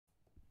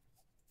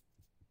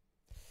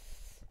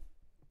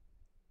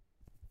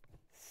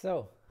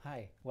So,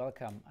 hi,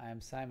 welcome. I'm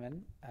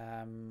Simon.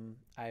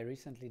 I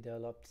recently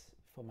developed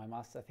for my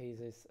master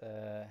thesis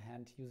a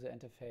hand user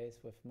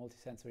interface with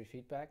multisensory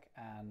feedback,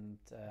 and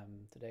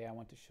today I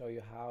want to show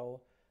you how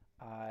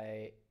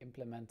I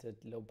implemented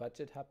low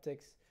budget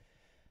haptics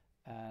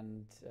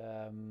and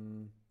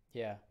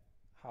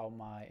how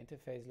my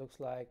interface looks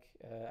like.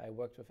 I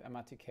worked with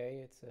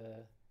MRTK, it's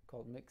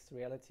called Mixed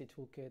Reality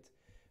Toolkit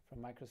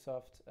from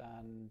Microsoft,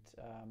 and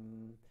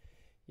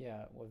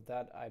with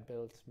that I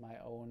built my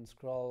own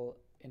scroll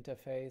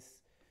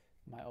interface,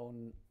 my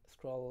own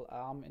scroll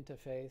arm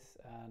interface,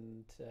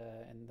 and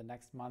in the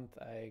next month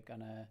I'm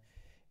gonna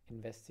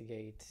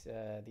investigate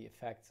the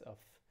effects of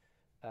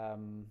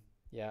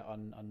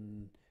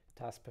on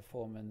task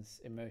performance,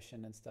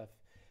 immersion and stuff.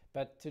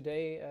 But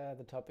today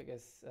the topic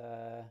is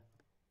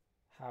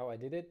how I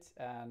did it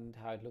and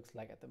how it looks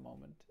like at the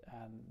moment.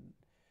 And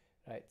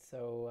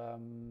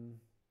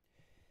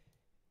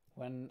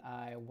when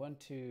I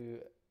want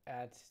to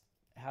add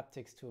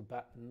haptics to a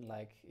button,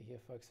 like here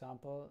for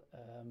example,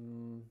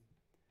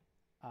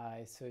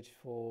 I search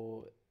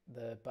for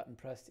the button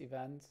pressed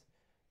event,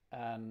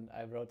 and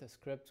I wrote a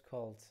script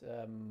called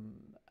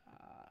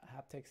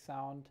haptic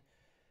sound,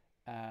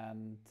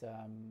 and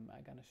I'm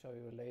gonna show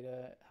you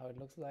later how it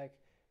looks like.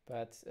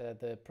 But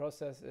the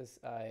process is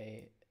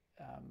I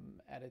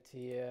add it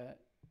here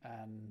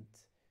and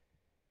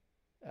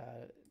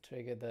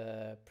trigger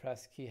the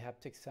press key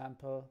haptic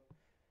sample.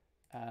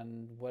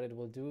 And what it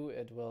will do,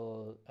 it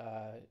will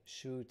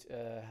shoot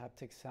a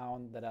haptic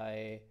sound that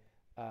I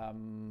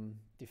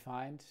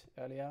defined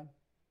earlier.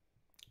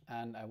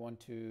 And I want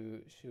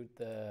to shoot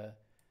the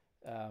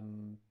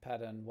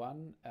pattern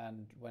 1.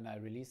 And when I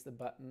release the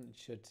button, it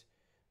should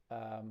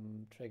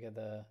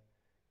trigger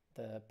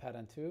the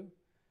pattern 2.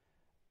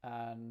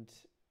 And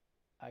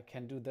I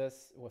can do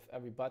this with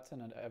every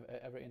button and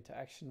every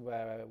interaction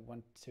where I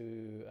want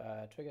to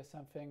trigger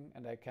something.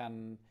 And I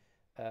can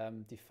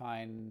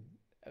define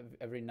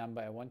every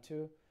number I want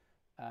to.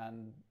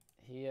 And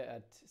here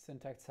at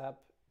Syntax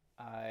Hub,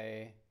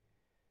 I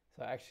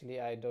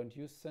don't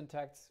use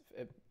Syntax.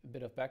 A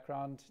bit of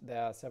background: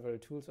 there are several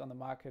tools on the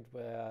market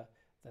that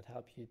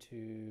help you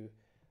to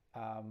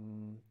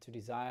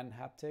design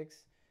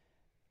haptics.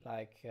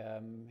 Like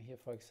here,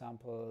 for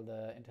example,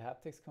 the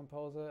Haptics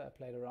Composer. I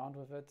played around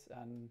with it,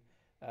 and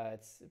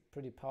it's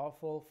pretty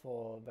powerful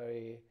for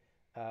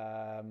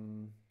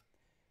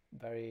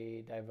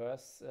very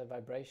diverse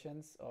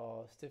vibrations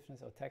or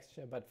stiffness or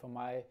texture. But for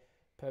my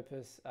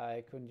purpose,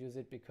 I couldn't use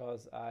it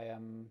because I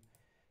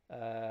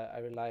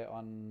rely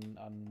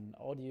on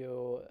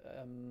audio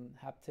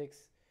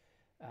haptics,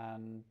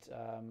 and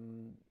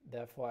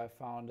therefore I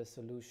found a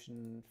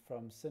solution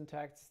from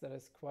Syntax that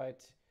is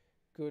quite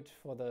good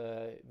for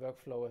the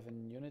workflow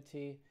within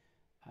Unity.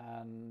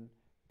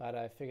 But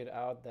I figured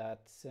out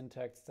that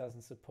Syntax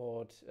doesn't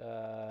support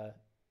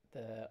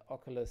the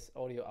Oculus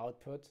audio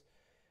output.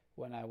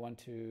 When I want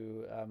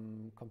to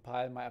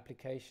compile my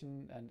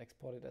application and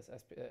export it as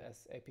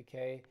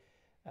APK,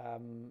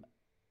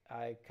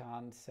 I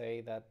can't say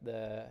that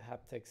the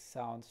haptic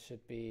sounds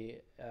should be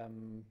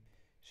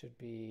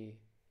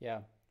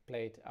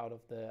played out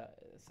of the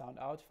sound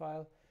out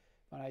file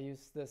when I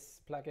use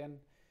this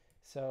plugin.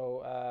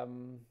 So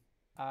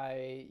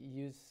I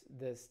use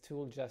this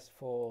tool just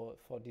for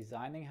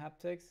designing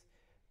haptics,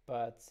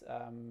 but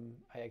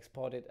I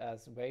export it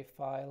as WAV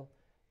file.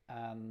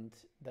 And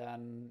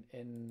then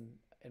in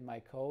my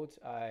code,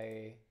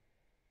 I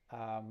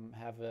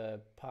have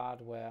a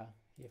part where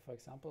here, for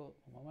example,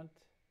 a moment,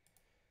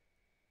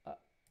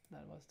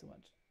 that was too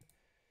much.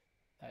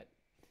 Right.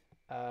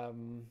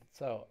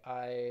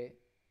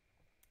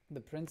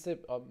 The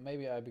principle, or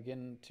maybe I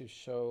begin to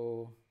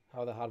show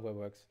how the hardware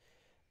works.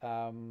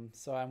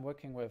 So I'm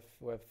working with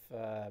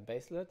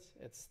Basslet.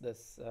 It's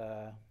this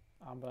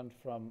armband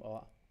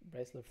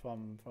bracelet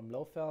from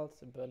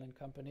Lofelt, a Berlin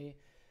company.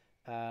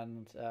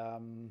 And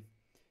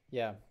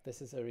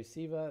this is a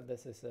receiver,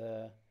 this is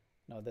a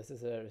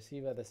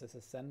receiver, this is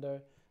a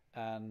sender,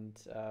 and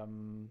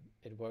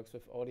it works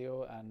with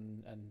audio,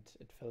 and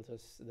it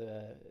filters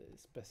the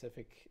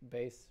specific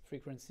bass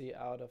frequency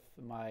out of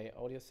my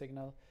audio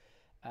signal.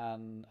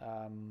 And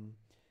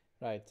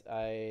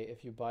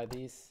if you buy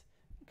these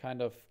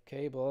kind of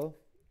cable,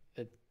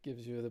 it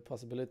gives you the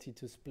possibility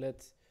to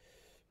split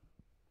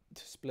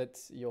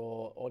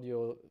your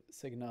audio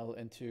signal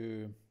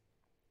into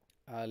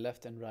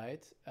left and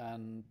right.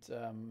 And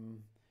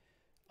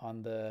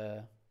on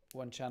the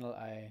one channel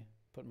I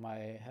put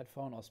my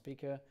headphone or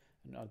speaker,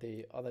 and on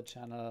the other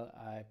channel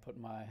I put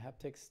my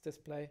haptics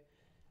display.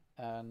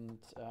 And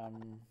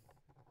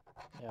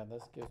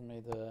this gives me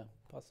the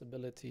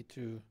possibility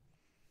to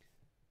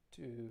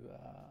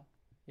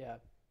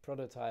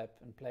prototype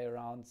and play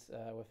around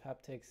with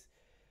haptics.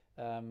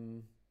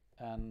 And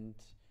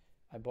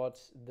I bought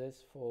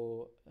this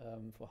for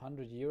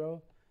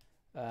 €100.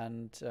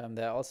 And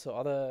there are also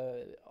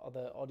other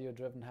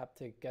audio-driven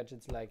haptic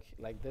gadgets like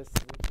this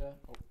Voodoo.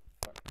 Oh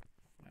fuck,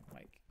 my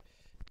mic.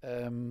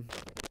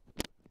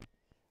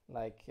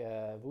 Like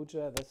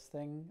Voodoo, this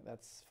thing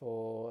that's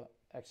for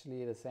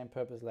actually the same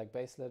purpose like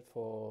Basslet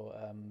for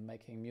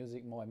making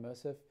music more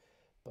immersive,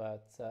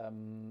 but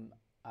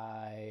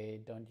I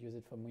don't use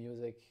it for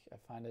music. I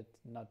find it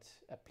not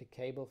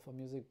applicable for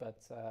music,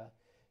 but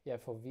yeah,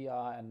 for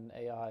VR and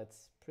AR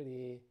it's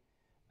pretty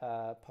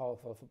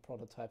powerful for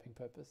prototyping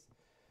purpose.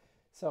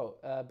 So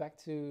back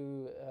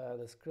to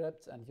the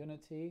script and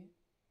Unity.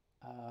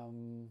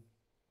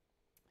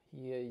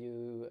 Here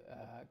you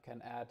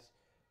can add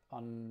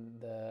on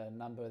the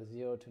number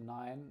 0 to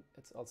 9.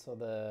 It's also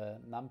the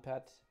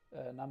numpad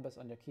numbers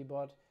on your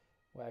keyboard,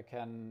 where I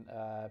can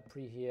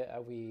pre-hear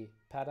every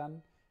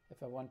pattern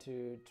if I want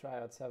to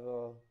try out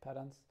several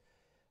patterns.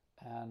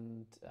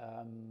 And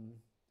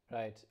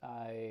right,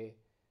 I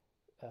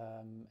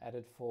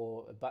added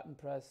for a button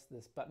press,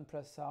 this button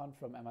press sound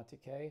from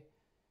MRTK,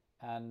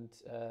 and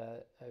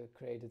a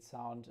created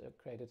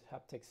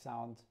haptic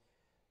sound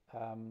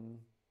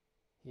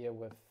here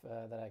with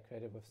that I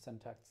created with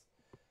syntax.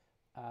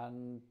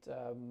 And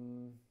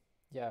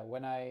yeah,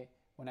 when I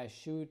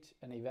shoot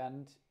an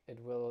event, it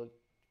will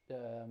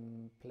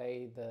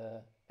play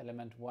the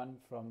element 1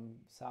 from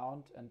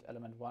sound and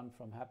element 1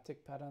 from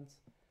haptic patterns.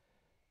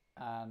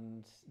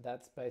 And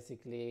that's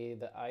basically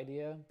the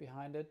idea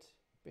behind it,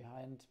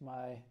 behind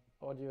my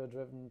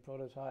audio-driven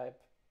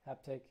prototype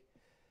haptic.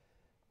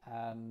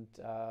 And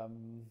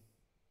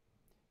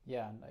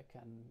yeah, and I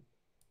can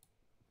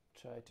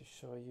try to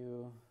show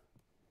you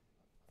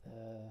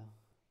the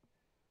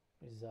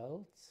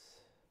results.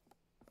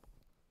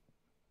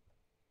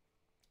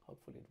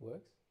 Hopefully it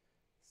works.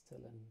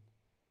 Still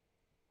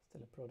a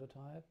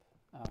prototype.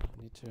 I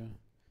need to turn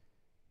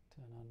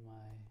on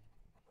my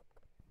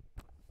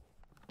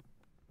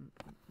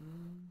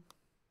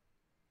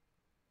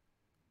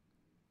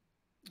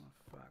oh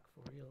fuck,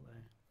 for real,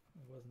 it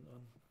wasn't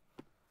on.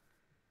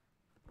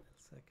 A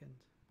second.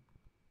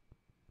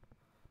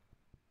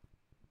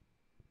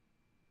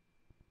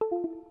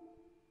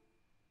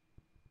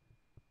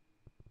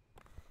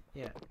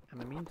 Yeah, in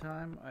the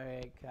meantime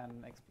I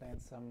can explain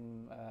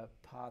some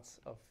parts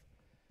of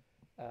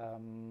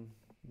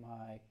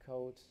my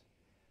code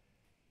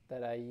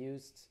that I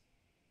used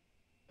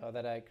or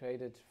that I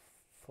created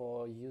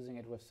for using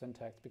it with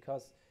syntax,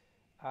 because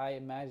I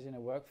imagine a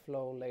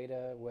workflow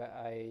later where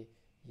I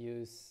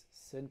use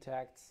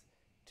syntax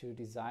to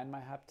design my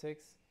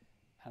haptics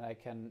and I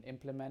can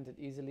implement it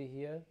easily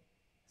here.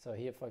 So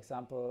here, for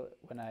example,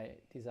 when I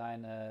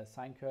design a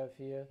sine curve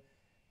here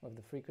with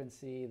the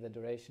frequency, the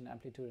duration,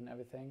 amplitude and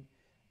everything,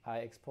 I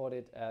export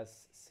it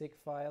as SIG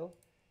file.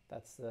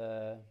 That's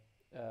the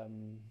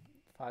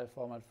file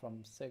format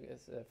from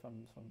syntax,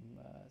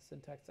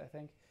 I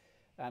think.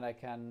 And I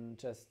can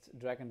just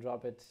drag and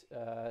drop it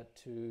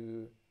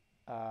to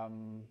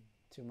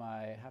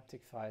my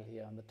haptic file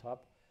here on the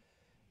top.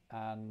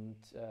 And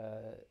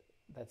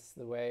that's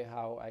the way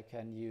how I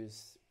can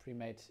use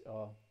pre-made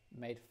or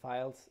made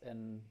files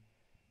in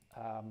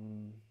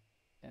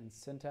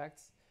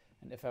syntax.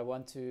 And if I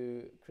want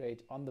to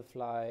create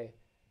on-the-fly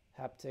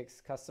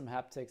haptics, custom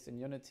haptics in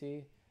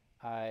Unity,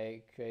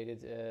 I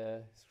created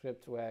a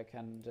script where I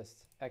can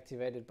just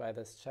activate it by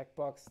this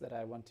checkbox that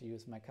I want to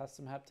use my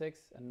custom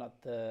haptics and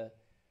not the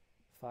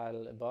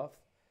file above.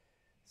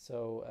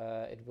 So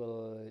it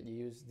will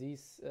use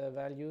these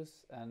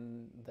values,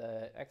 and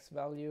the X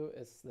value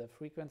is the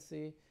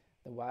frequency,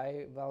 the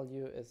Y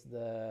value is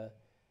the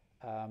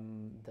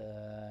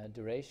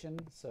duration,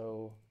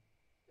 so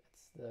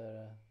it's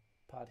the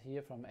part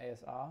here from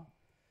ASR,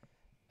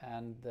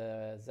 and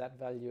the Z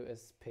value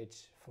is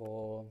pitch.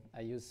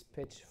 I use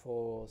pitch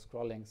for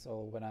scrolling,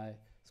 so when I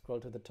scroll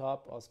to the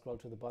top or scroll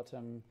to the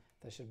bottom,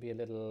 there should be a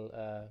little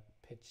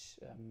pitch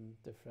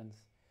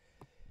difference.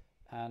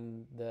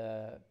 And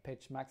the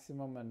pitch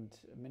maximum and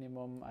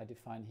minimum I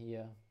define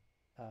here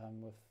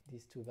with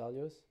these two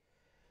values.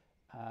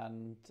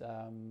 And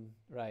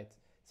right,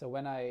 so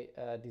when I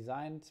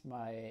designed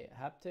my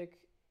haptic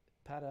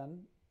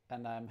pattern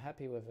and I'm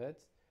happy with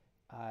it,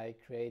 I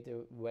create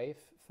a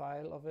wave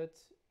file of it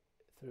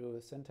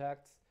through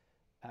syntax,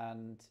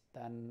 and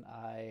then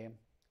I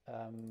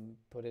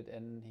put it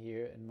in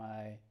here in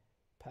my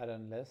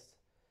pattern list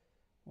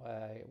where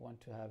I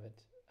want to have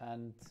it.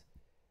 And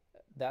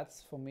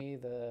that's for me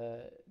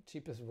the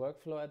cheapest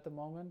workflow at the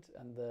moment,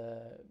 and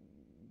the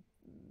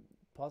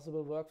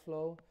possible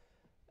workflow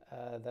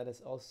that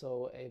is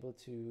also able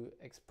to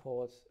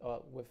export,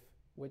 or with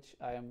which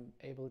I am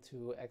able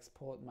to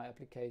export my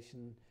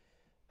application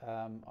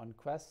on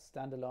Quest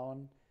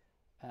standalone,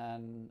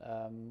 and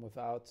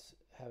without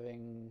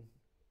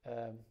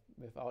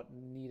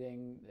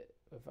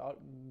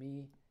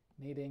me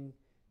needing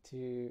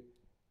to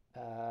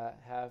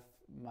have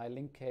my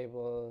link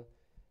cable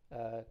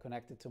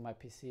connected to my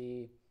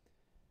PC,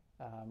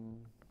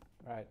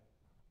 right?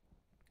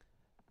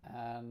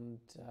 And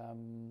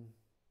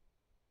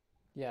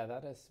yeah,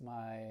 that is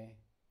my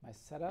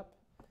setup,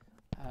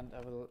 and I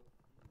will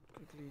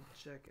quickly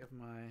check if the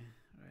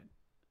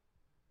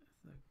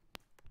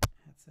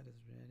headset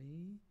is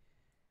ready.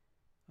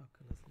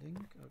 Oculus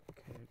link,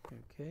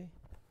 okay,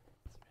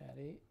 it's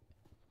ready.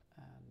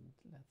 And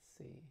let's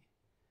see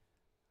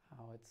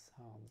how it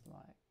sounds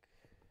like.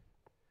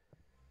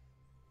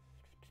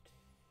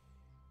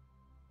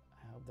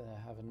 I hope that I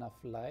have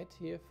enough light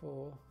here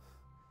for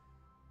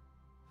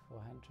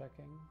hand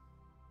tracking.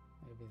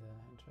 Maybe the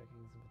hand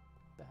tracking is a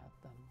bit bad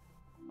then.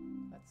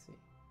 Let's see.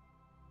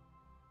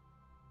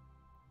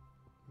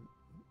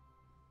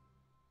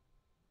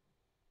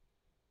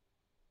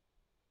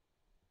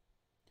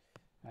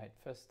 Right,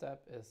 first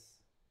step is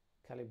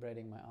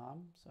calibrating my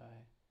arm. So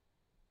I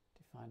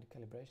define the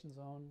calibration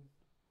zone,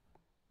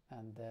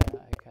 and there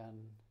I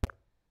can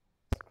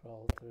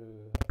scroll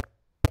through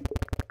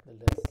the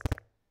list.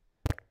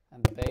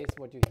 And the bass,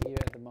 what you hear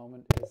at the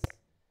moment,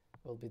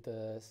 will be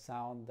the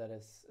sound that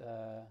is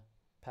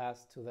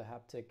passed to the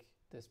haptic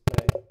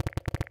display.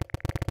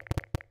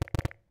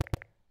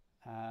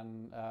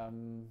 And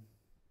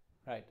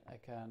right, I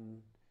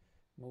can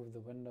move the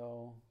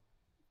window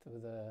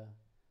through the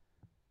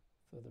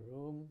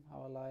room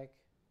how I like.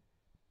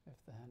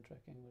 If the hand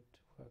tracking would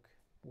work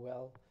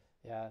well.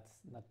 Yeah,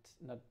 it's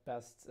not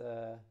best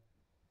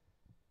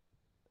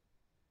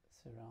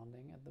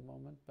surrounding at the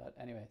moment, but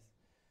anyways.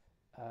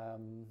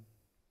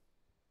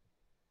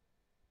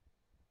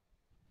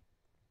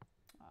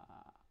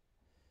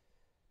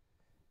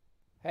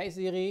 Hey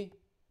Siri,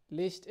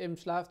 Licht im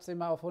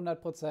Schlafzimmer auf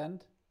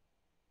 100%.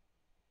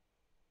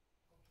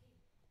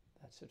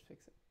 That should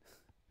fix it.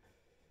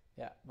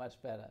 Yeah,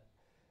 much better.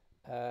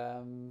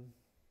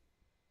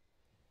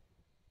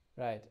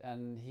 Right,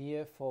 and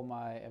here for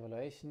my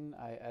evaluation,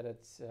 I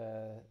added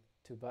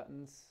 2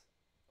 buttons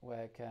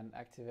where I can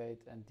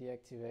activate and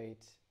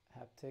deactivate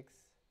haptics.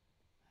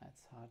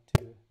 It's hard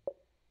to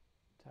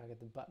target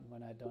the button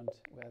when I don't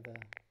wear the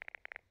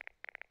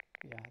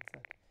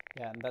headset.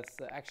 Yeah, and that's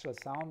the actual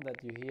sound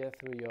that you hear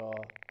through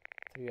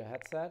your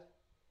headset,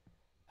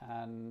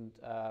 and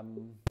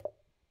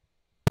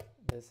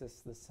this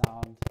is the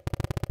sound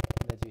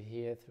that you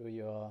hear through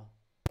your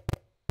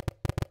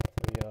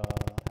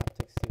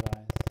haptics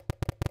device.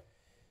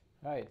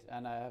 Right,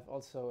 and I have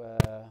also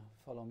a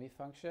follow me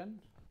function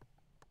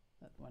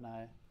that when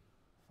I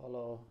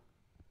follow,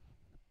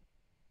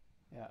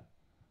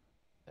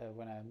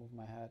 when I move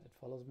my head, it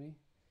follows me,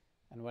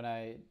 and when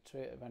I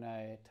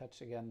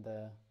touch again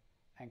the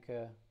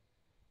anchor,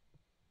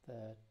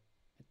 it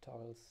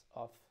toggles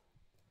off.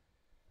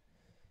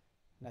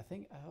 And I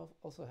think I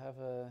also have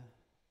a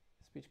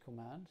speech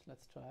command.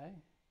 Let's try.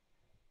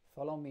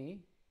 Follow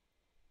me.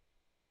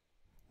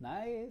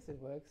 Nice, it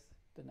works.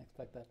 Didn't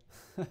expect that.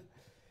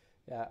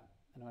 Yeah,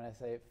 and when I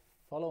say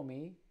follow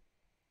me,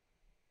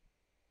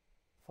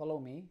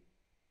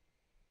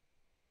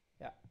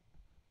 yeah,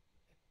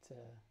 it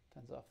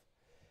turns off.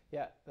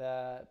 Yeah,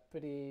 that's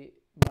pretty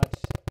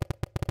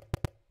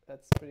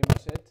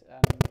much it,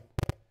 and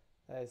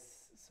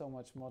there's so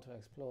much more to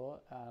explore.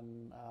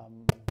 And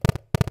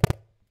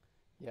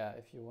yeah,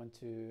 if you want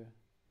to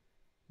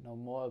know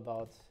more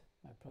about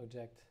my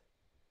project,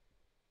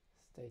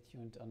 stay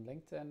tuned on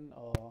LinkedIn,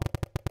 or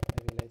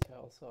maybe later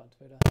also on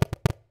Twitter.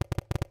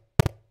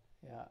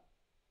 Yeah,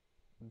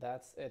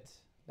 that's it.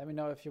 Let me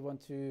know if you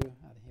want to,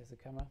 here's the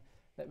camera.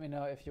 Let me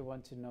know if you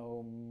want to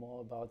know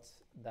more about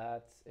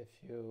that,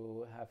 if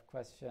you have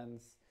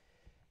questions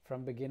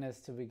from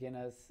beginners to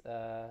beginners,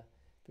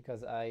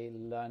 because I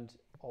learned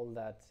all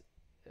that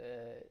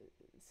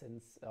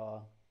since I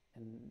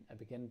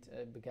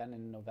began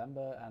in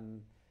November,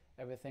 and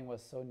everything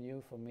was so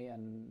new for me,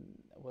 and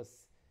it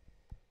was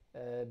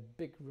a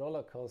big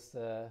roller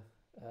coaster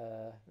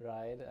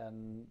ride,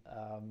 and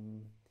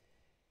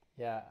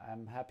yeah,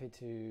 I'm happy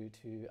to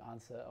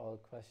answer all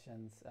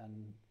questions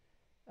and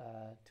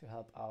to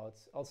help out.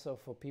 Also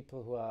for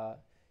people who are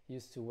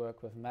used to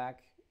work with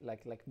Mac,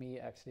 like me.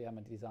 Actually, I'm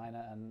a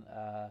designer, and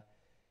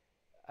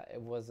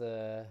it was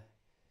a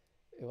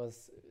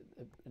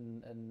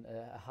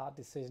hard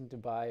decision to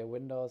buy a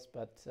Windows,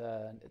 but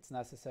it's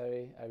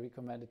necessary. I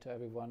recommend it to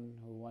everyone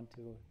who want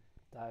to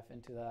dive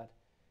into that.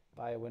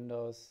 Buy a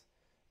Windows,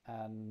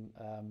 and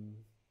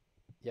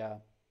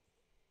yeah.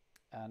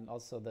 And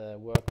also the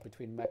work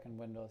between Mac and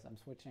Windows. I'm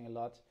switching a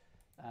lot,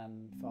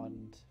 and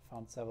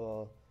found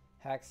several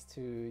hacks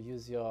to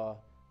use your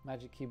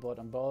Magic Keyboard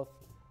on both.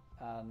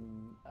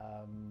 And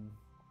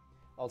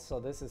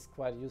also this is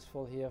quite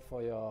useful here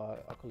for your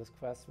Oculus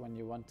Quest when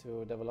you want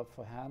to develop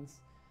for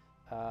hands.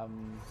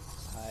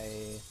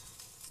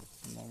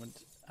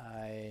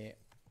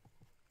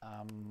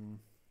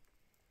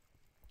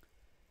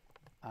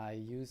 I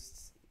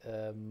used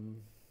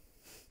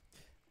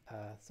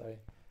sorry.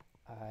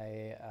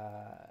 I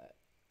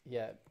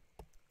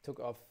took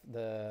off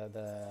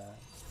the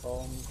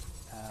foam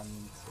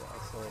and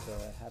also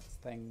the hat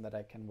thing that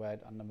I can wear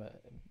it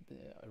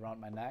around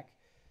my neck,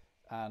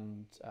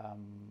 and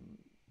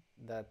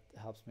that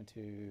helps me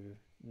to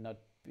not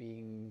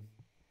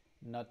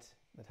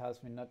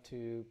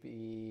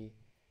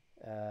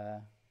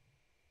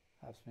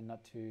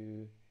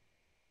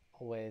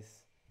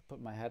always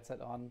put my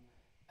headset on,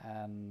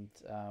 and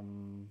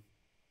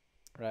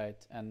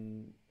right,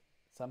 and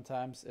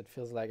sometimes it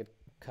feels like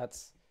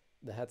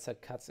the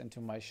headset cuts into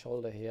my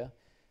shoulder here,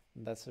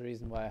 and that's the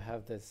reason why I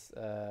have this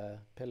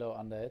pillow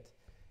under it.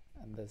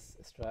 and this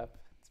strap.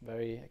 It's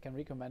I can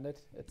recommend it.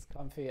 It's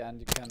comfy, and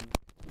you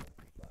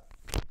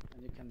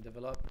can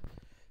develop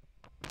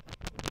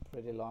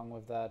pretty long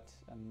with that,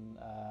 and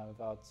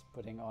without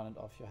putting on and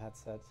off your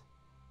headset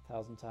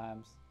 1,000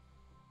 times.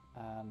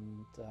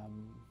 And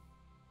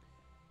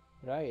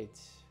right,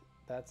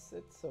 that's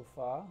it so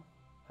far.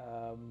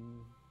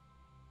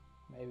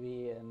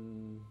 Maybe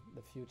in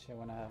the future,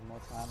 when I have more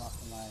time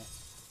after my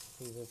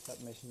thesis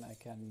submission, I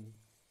can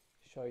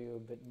show you a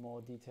bit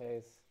more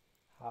details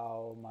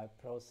how my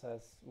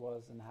process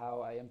was and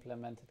how I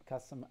implemented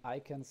custom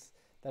icons.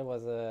 That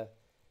was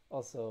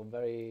also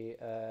very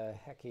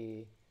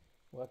hacky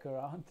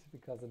workaround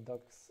because the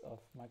docs of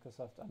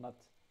Microsoft are not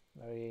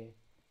very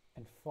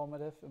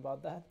informative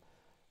about that.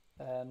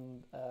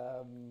 And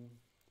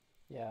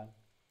yeah,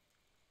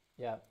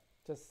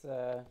 just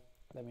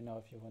let me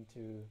know if you want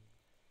to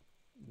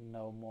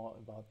know more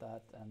about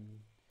that. And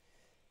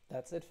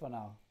that's it for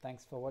now.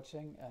 Thanks for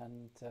watching,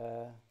 and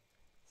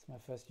it's my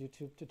first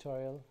YouTube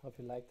tutorial. Hope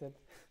you liked it.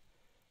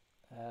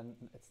 And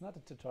it's not a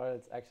tutorial,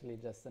 it's actually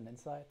just an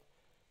insight.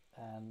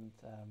 And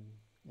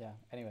yeah,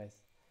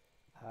 anyways,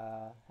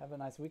 have a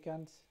nice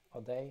weekend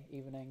or day,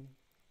 evening,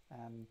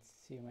 and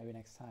see you maybe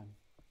next time.